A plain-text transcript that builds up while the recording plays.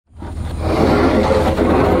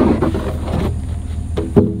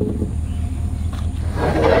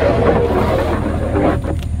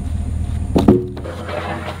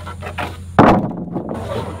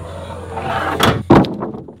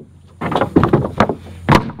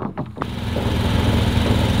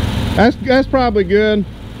That's probably good.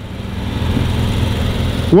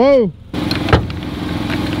 Whoa.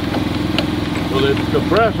 Well, the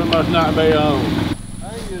compressor must not be on.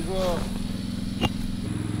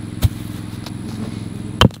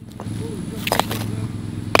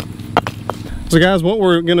 So guys, what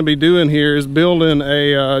we're going to be doing here is building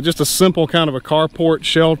a just a simple kind of a carport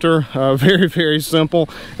shelter, very, very simple.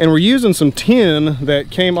 And we're using some tin that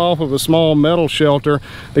came off of a small metal shelter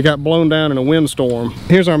that got blown down in a windstorm.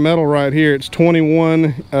 Here's our metal right here. It's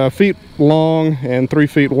 21 feet long and 3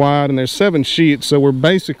 feet wide, and there's 7 sheets. So we're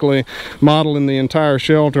basically modeling the entire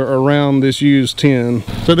shelter around this used tin.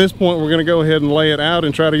 So at this point, we're going to go ahead and lay it out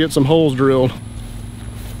and try to get some holes drilled.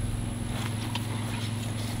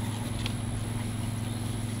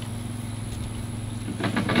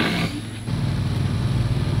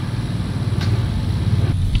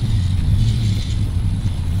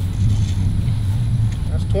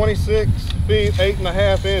 That's 26 feet,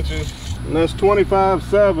 8.5 inches. And that's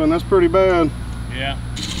 25.7. That's pretty bad. Yeah.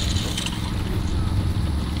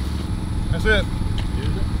 That's it.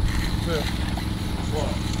 Is it? That's it. What?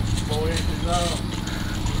 4 inches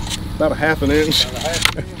off? About a half an inch. About a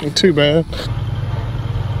half an inch. Ain't too bad.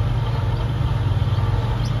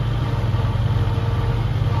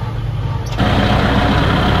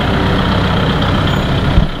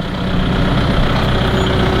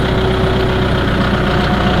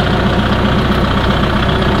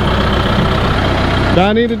 Do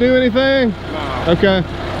I need to do anything? No. Okay.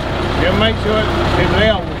 Just make sure it's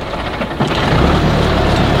level.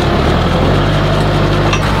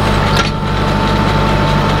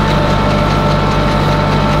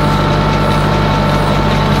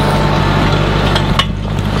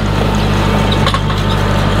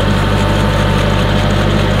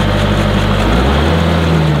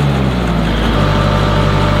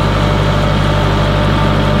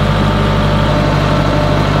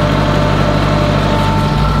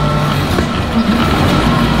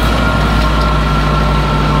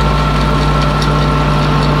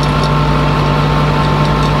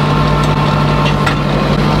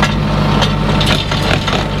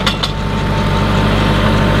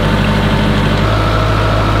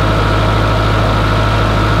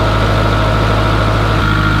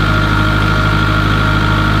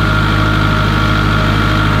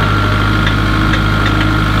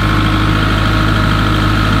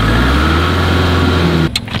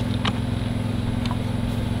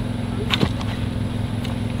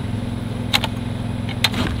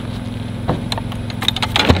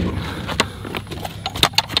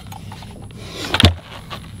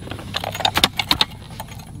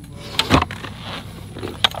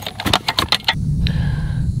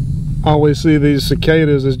 I always see these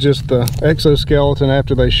cicadas as just the exoskeleton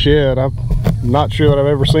after they shed. I'm not sure that I've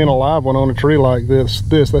ever seen a live one on a tree like this.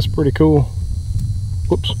 That's pretty cool.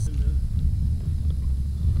 Whoops.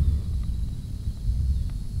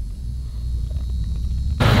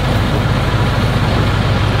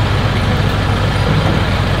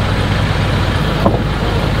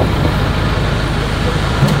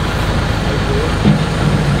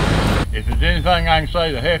 If there's anything I can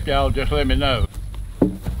say to help y'all, just let me know.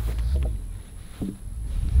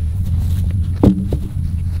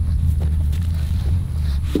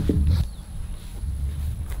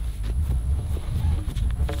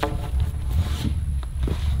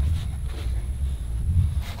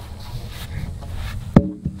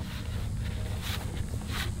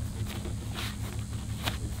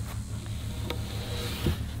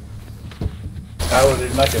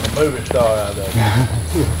 Howard's making a movie star out of it.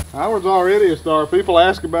 Howard's already a star. People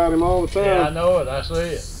ask about him all the time. Yeah, I know it. I see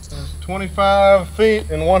it. That's 25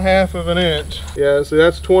 feet and 1/2 of an inch. Yeah, see,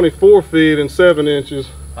 that's 24 feet and 7 inches.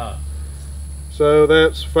 Huh. So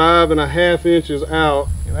that's 5.5 inches out.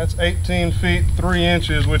 And that's 18 feet 3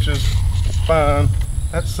 inches, which is fine.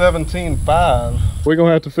 That's 17.5. We're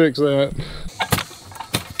gonna have to fix that.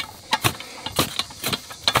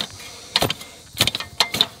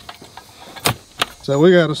 So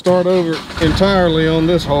we got to start over entirely on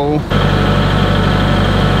this hole.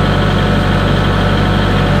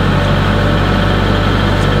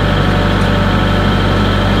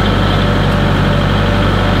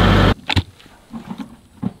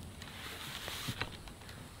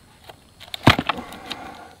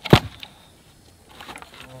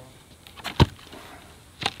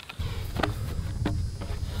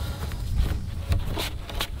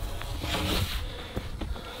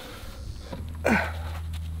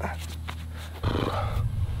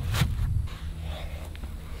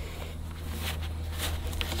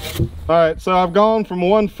 All right, so I've gone from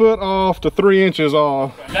 1 foot off to 3 inches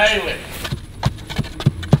off. Nail it.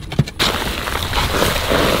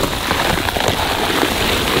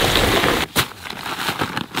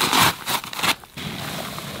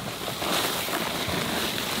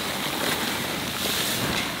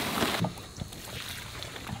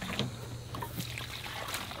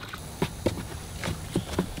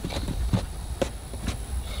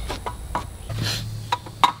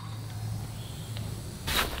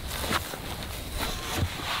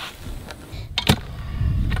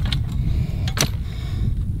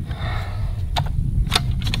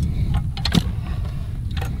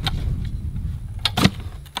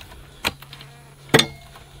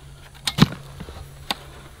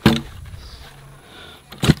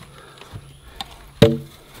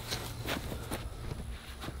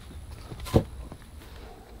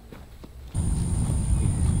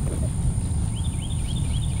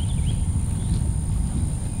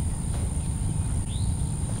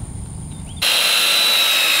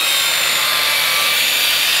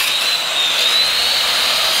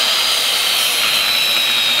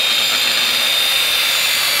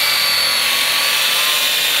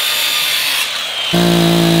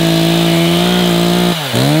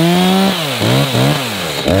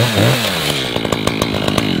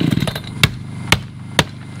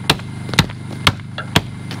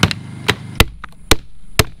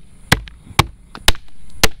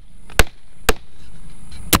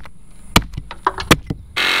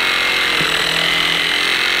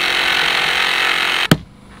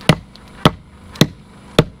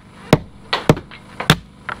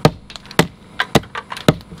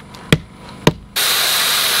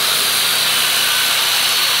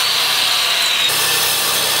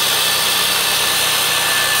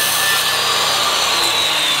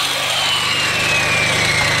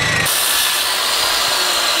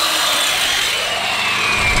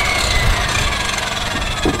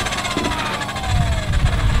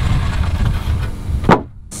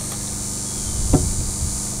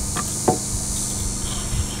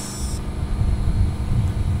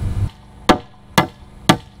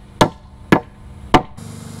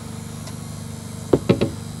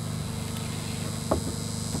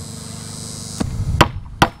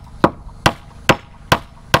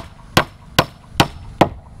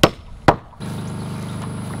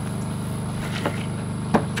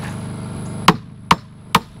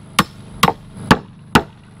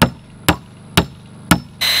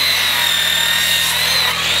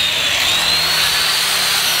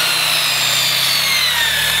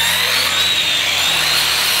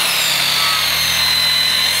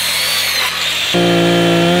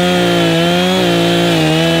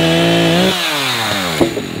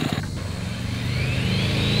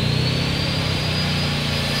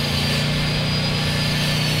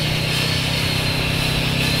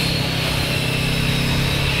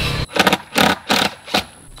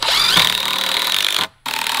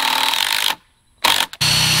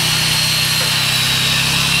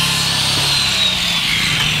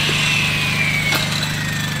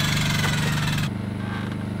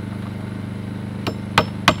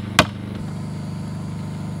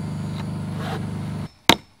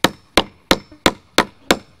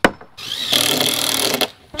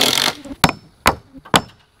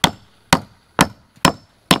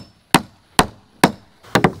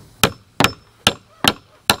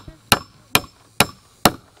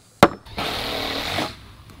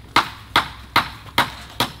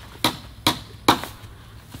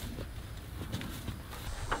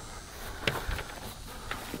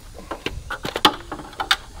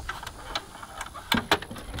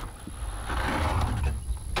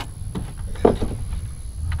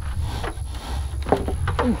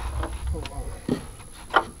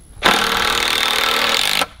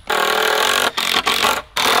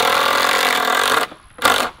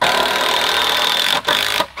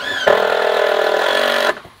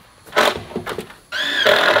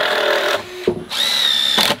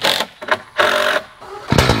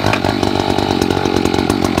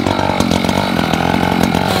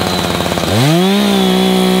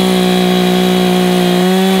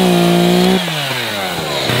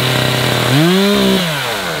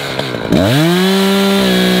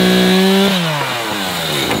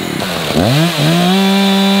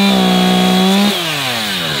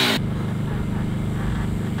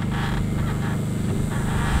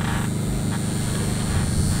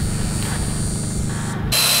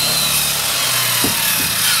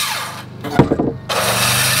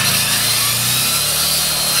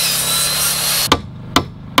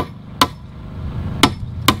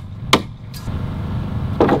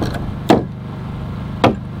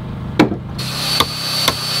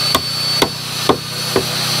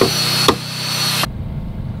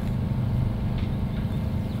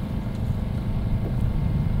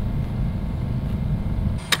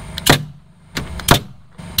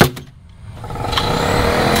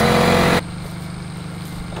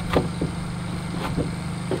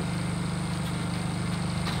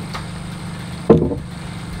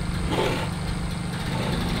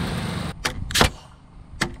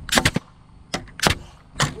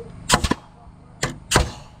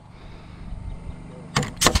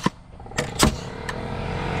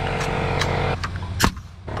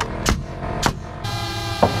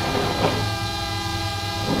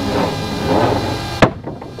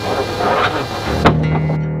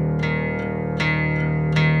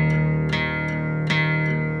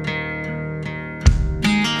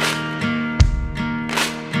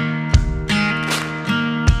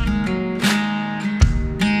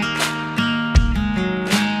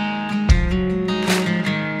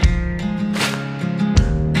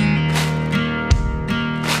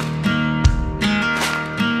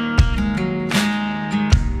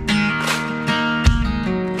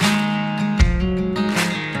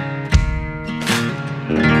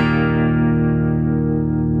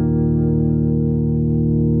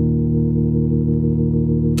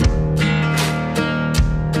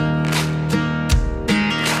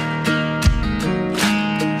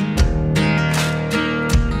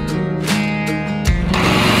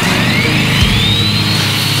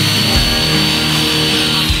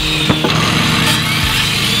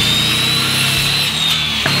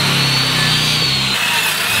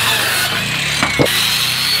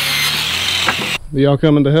 Y'all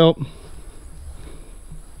coming to help?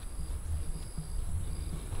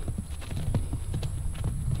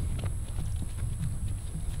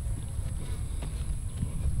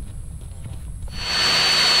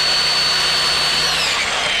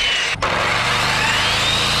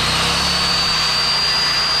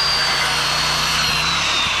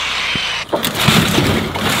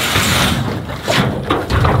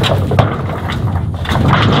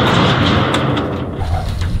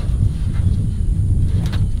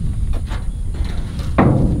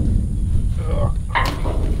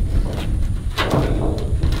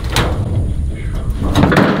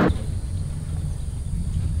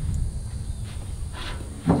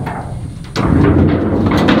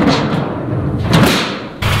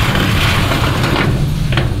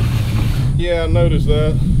 Yeah, I noticed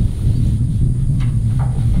that.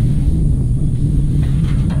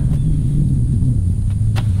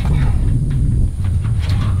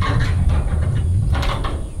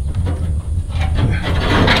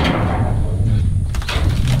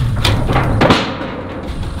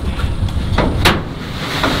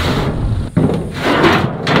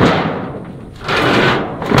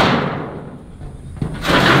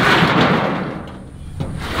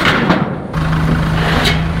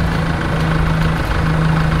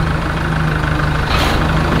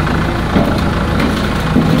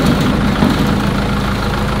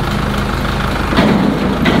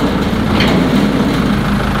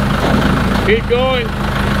 Keep going.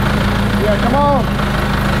 Yeah, come on.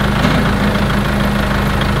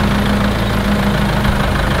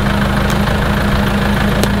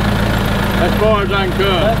 As far as I can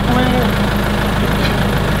come. That's clear.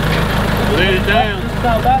 Let it down.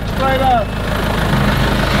 Now back straight up.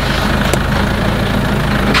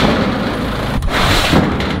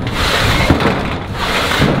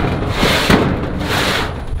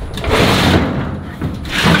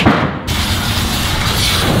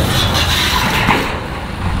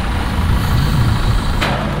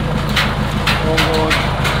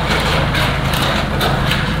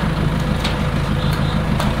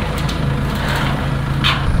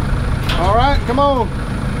 All right, come on.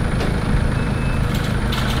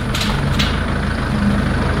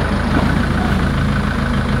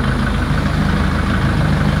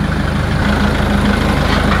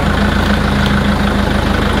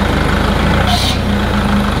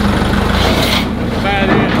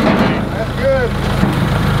 That's good.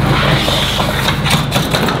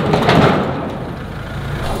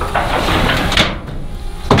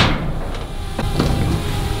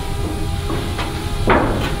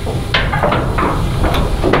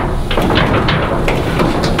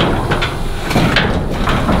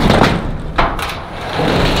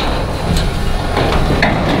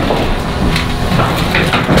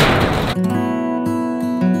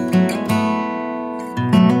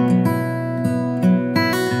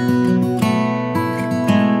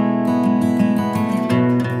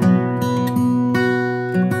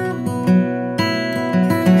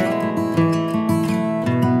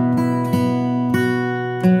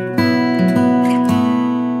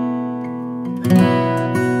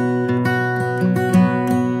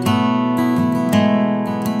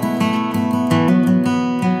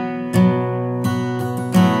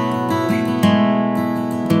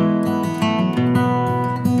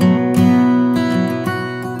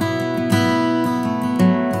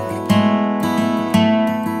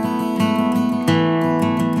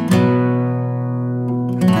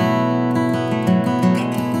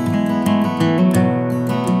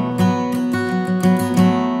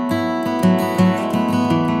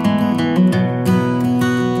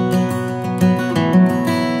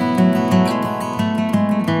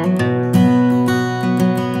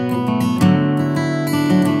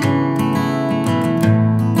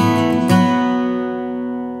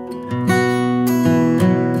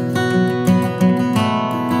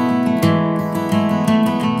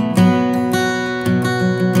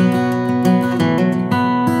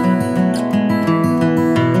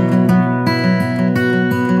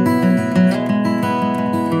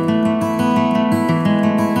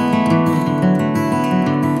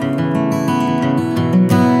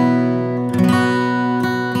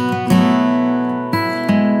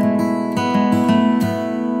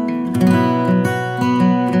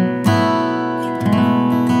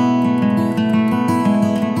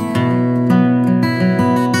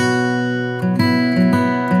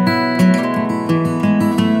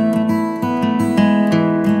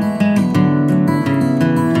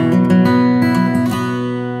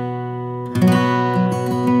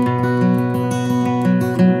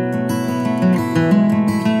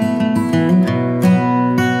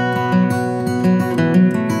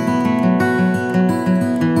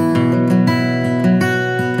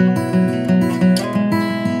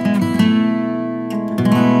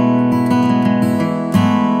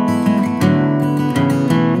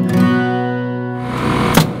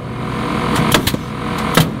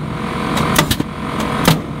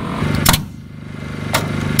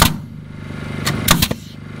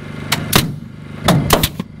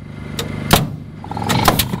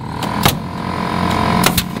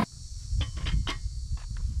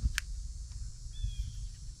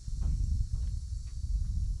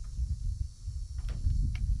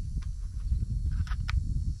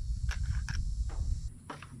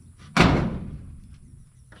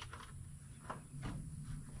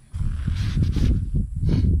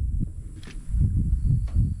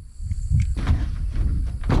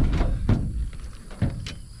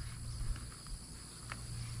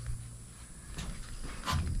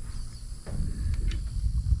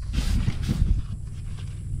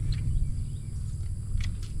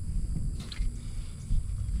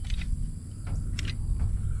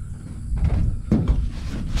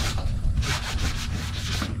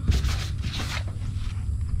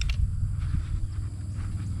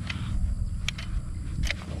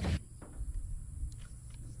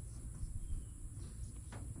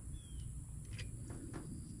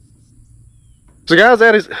 So guys,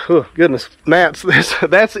 that is, oh goodness, gnats.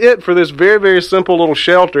 That's it for this very, very simple little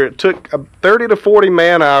shelter. It took 30 to 40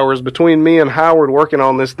 man hours between me and Howard working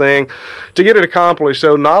on this thing to get it accomplished.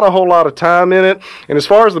 So not a whole lot of time in it. And as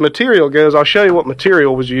far as the material goes, I'll show you what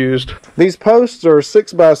material was used. These posts are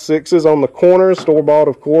 6x6s on the corners, store-bought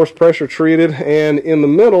of course, pressure treated. And in the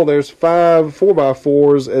middle, there's 5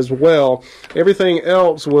 4x4s as well. Everything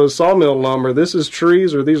else was sawmill lumber. This is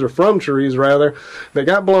trees, or these are from trees rather, that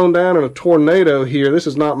got blown down in a tornado here. This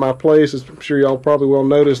is not my place, as I'm sure y'all probably will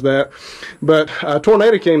notice that, but a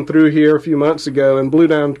tornado came through here a few months ago and blew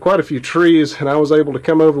down quite a few trees, and I was able to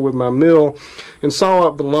come over with my mill and saw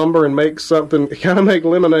up the lumber and make something, kind of make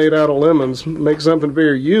lemonade out of lemons, make something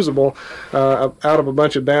very usable out of a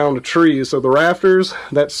bunch of downed trees. So the rafters,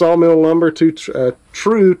 that's sawmill lumber,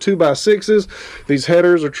 true 2x6s. These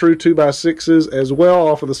headers are true 2x6s as well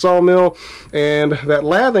off of the sawmill, and that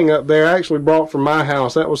lathing up there I actually brought from my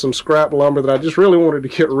house. That was some scrap lumber that I just really wanted to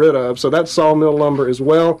get rid of, so that's sawmill lumber as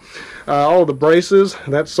well. All of the braces,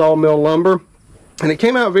 that's sawmill lumber. And it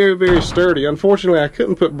came out very, very sturdy. Unfortunately, I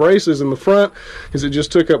couldn't put braces in the front because it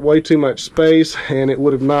just took up way too much space, and it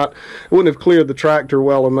wouldn't have cleared the tractor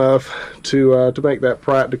well enough to make that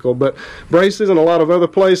practical. But braces in a lot of other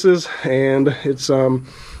places, and it's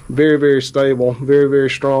very, very stable, very,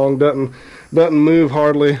 very strong. Doesn't move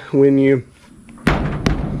hardly when you.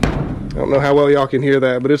 I don't know how well y'all can hear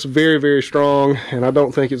that, but it's very, very strong, and I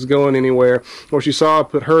don't think it's going anywhere. Of course, you saw I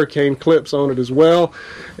put hurricane clips on it as well,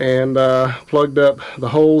 and plugged up the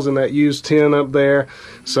holes in that used tin up there.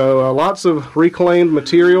 So lots of reclaimed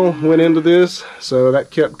material went into this, so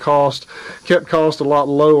that kept cost a lot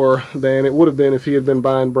lower than it would have been if he had been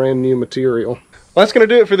buying brand new material. Well, that's going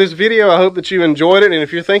to do it for this video. I hope that you enjoyed it, and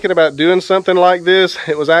if you're thinking about doing something like this,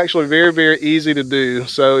 it was actually very, very easy to do.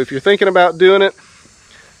 So if you're thinking about doing it,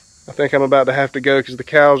 I think I'm about to have to go because the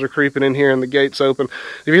cows are creeping in here and the gate's open.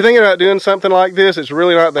 If you're thinking about doing something like this, it's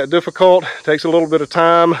really not that difficult. It takes a little bit of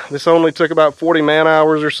time. This only took about 40 man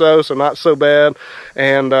hours or so not so bad.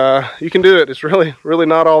 And you can do it. It's really, really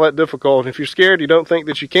not all that difficult. If you're scared, you don't think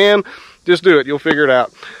that you can, just do it. You'll figure it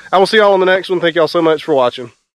out. I will see y'all on the next one. Thank y'all so much for watching.